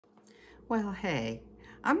Well, hey,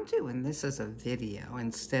 I'm doing this as a video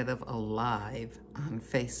instead of a live on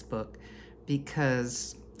Facebook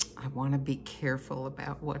because I want to be careful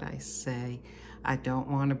about what I say. I don't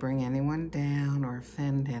want to bring anyone down or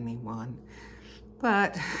offend anyone.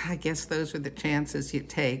 But I guess those are the chances you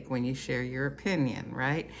take when you share your opinion,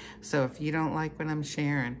 right? So if you don't like what I'm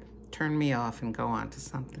sharing, turn me off and go on to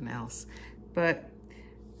something else. But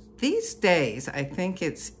these days, I think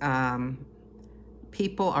it's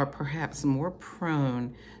people are perhaps more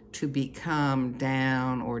prone to become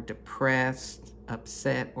down or depressed,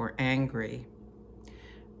 upset, or angry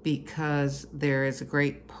because there is a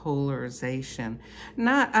great polarization.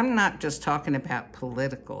 I'm not just talking about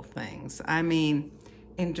political things. I mean,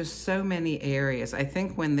 in just so many areas. I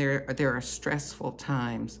think when there are stressful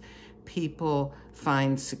times, people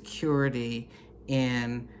find security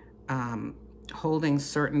in holding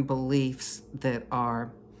certain beliefs that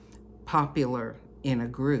are popular in a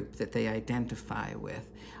group that they identify with.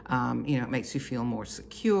 It makes you feel more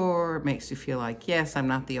secure. It makes you feel like, yes, I'm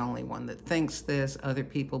not the only one that thinks this. Other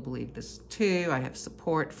people believe this too. I have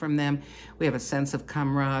support from them. We have a sense of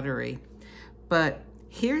camaraderie. But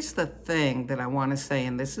here's the thing that I want to say,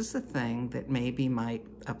 and this is the thing that maybe might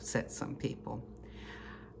upset some people.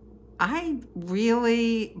 I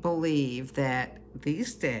really believe that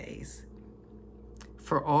these days,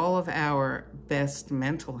 for all of our best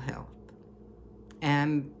mental health,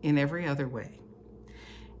 and in every other way,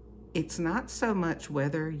 it's not so much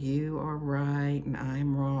whether you are right and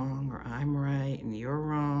I'm wrong, or I'm right and you're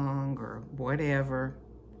wrong, or whatever.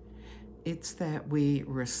 It's that we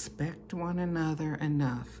respect one another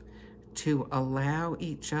enough to allow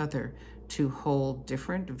each other to hold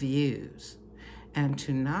different views and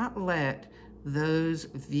to not let those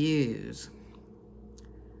views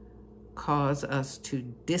cause us to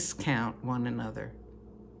discount one another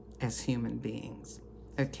as human beings,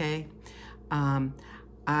 okay?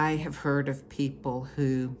 I have heard of people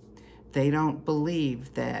who they don't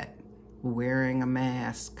believe that wearing a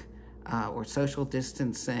mask or social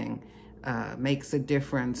distancing makes a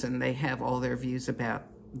difference, and they have all their views about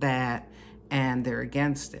that and they're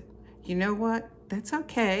against it. You know what? That's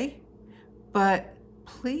okay, but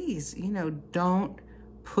please, don't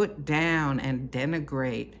put down and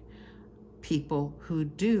denigrate people who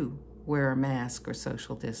do wear a mask or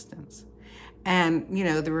social distance. And,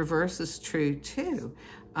 the reverse is true too.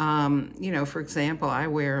 For example, I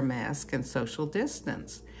wear a mask and social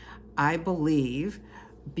distance. I believe,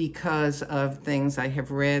 because of things I have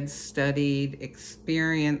read, studied,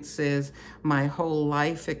 experiences, my whole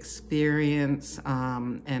life experience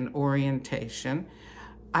and orientation,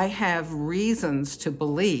 I have reasons to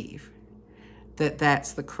believe that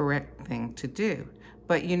that's the correct thing to do.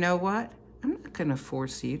 But you know what? I'm not going to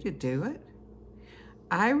force you to do it.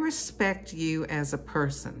 I respect you as a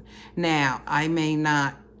person. Now, I may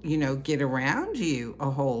not, get around you a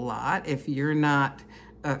whole lot if you're not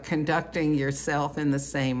conducting yourself in the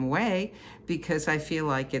same way, because I feel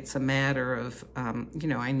like it's a matter of,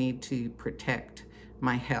 I need to protect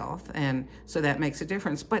my health. And so that makes a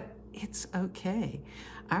difference. But it's okay.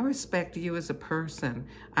 I respect you as a person.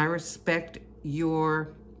 I respect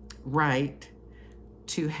your right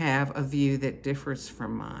to have a view that differs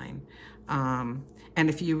from mine. And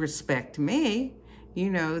if you respect me,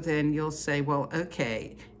 then you'll say, well,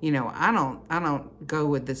 okay, I don't go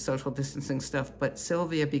with this social distancing stuff, but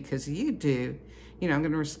Sylvia, because you do, I'm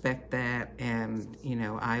going to respect that, and,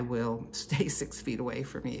 I will stay 6 feet away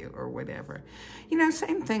from you or whatever.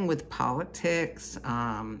 Same thing with politics,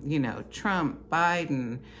 Trump,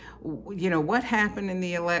 Biden, what happened in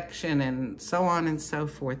the election and so on and so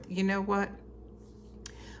forth. You know what?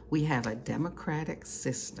 We have a democratic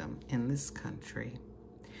system in this country.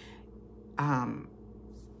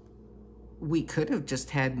 We could have just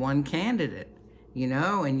had one candidate,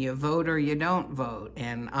 and you vote or you don't vote.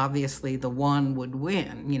 And obviously the one would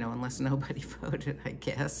win, unless nobody voted, I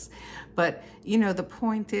guess. But, the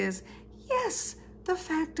point is, yes, the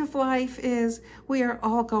fact of life is we are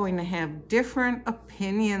all going to have different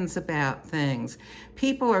opinions about things.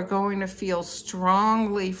 People are going to feel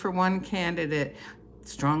strongly for one candidate,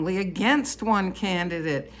 strongly against one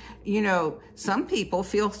candidate. Some people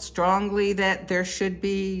feel strongly that there should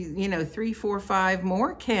be, 3, 4, 5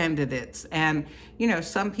 more candidates. And,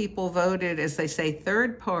 some people voted, as they say,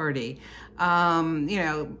 third party.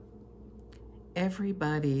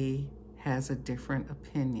 Everybody has a different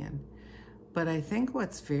opinion. But I think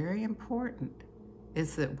what's very important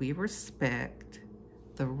is that we respect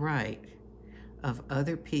the right of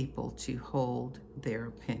other people to hold their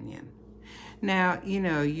opinion. Now,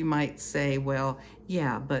 you might say, well,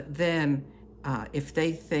 yeah, but then if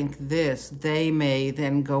they think this, they may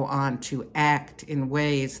then go on to act in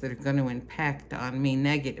ways that are going to impact on me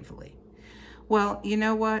negatively. Well, you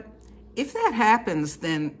know what? If that happens,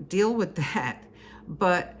 then deal with that.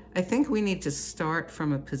 But I think we need to start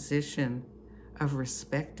from a position of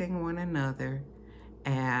respecting one another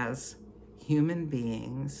as human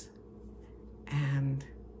beings and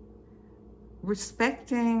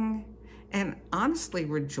respecting and honestly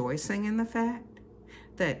rejoicing in the fact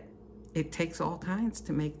that it takes all kinds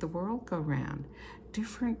to make the world go round.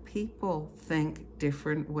 Different people think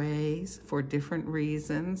different ways for different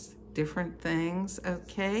reasons, different things,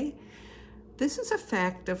 okay? This is a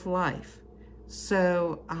fact of life.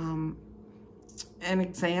 So, an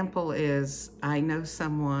example is I know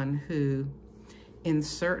someone who, in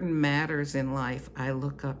certain matters in life, I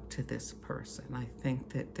look up to this person. I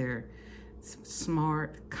think that they're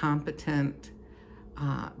smart, competent.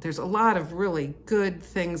 There's a lot of really good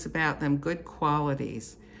things about them, good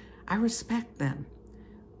qualities. I respect them.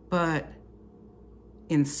 But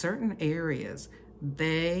in certain areas,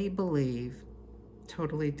 they believe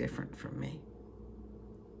totally different from me.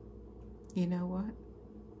 You know what?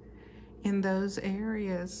 In those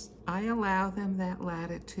areas, I allow them that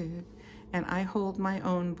latitude and I hold my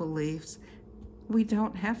own beliefs. We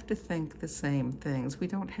don't have to think the same things. We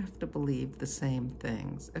don't have to believe the same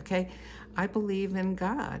things, okay? I believe in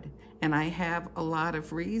God, and I have a lot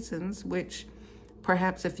of reasons which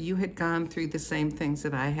perhaps if you had gone through the same things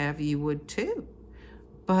that I have, you would too.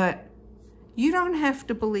 But you don't have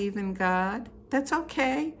to believe in God. That's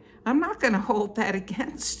okay. I'm not going to hold that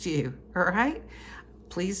against you, all right?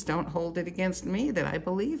 Please don't hold it against me that I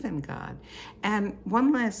believe in God. And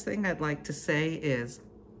one last thing I'd like to say is,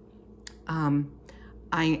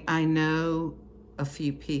 I know a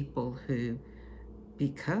few people who,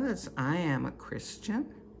 because I am a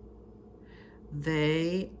Christian,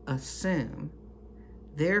 they assume,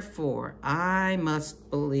 therefore, I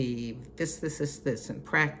must believe this, and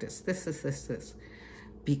practice this,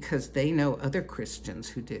 because they know other Christians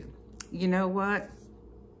who do. You know what?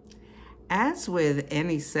 As with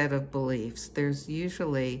any set of beliefs, there's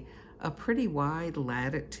usually a pretty wide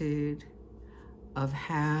latitude of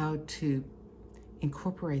how to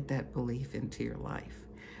incorporate that belief into your life.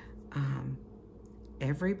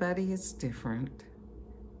 Everybody is different,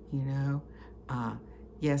 you know.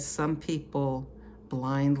 Yes, some people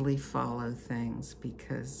blindly follow things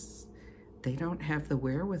because they don't have the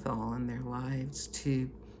wherewithal in their lives to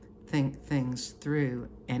think things through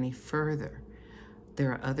any further.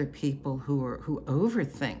 There are other people who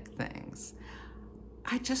overthink things.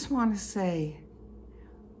 I just want to say,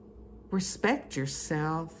 respect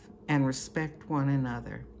yourself and respect one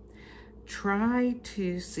another. Try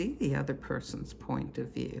to see the other person's point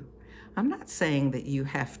of view. I'm not saying that you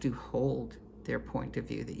have to hold their point of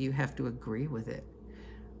view, that you have to agree with it,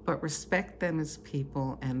 but respect them as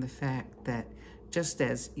people and the fact that just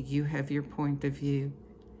as you have your point of view,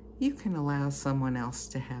 you can allow someone else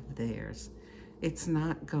to have theirs. It's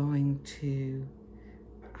not going to,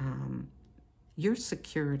 your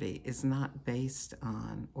security is not based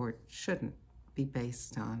on, or shouldn't be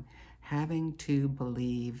based on, having to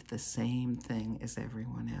believe the same thing as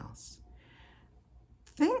everyone else.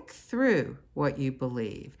 Think through what you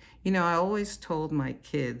believe. You know, I always told my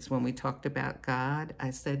kids when we talked about God, I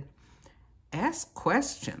said, ask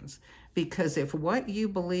questions, because if what you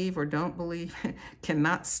believe or don't believe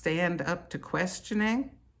cannot stand up to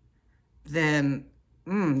questioning, then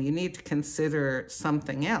you need to consider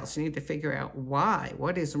something else. You need to figure out why.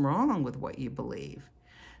 What is wrong with what you believe?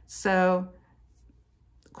 So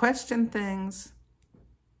question things.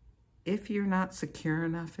 If you're not secure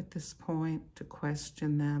enough at this point to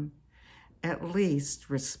question them, at least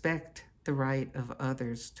respect the right of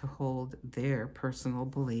others to hold their personal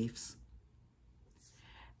beliefs.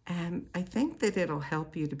 And I think that it'll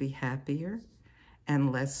help you to be happier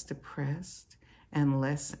and less depressed and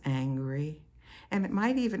less angry. And it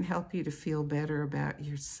might even help you to feel better about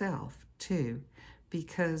yourself too,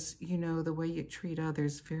 because you know the way you treat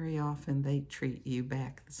others, very often they treat you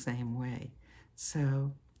back the same way.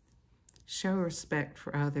 So show respect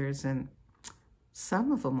for others, and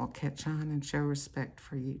some of them will catch on and show respect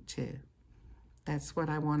for you too. That's what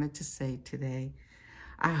I wanted to say today.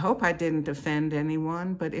 I hope I didn't offend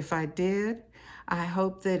anyone, but if I did, I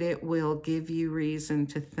hope that it will give you reason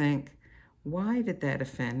to think, why did that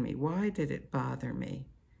offend me? Why did it bother me?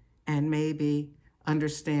 And maybe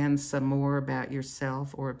understand some more about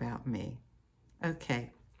yourself or about me.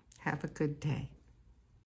 Okay, have a good day.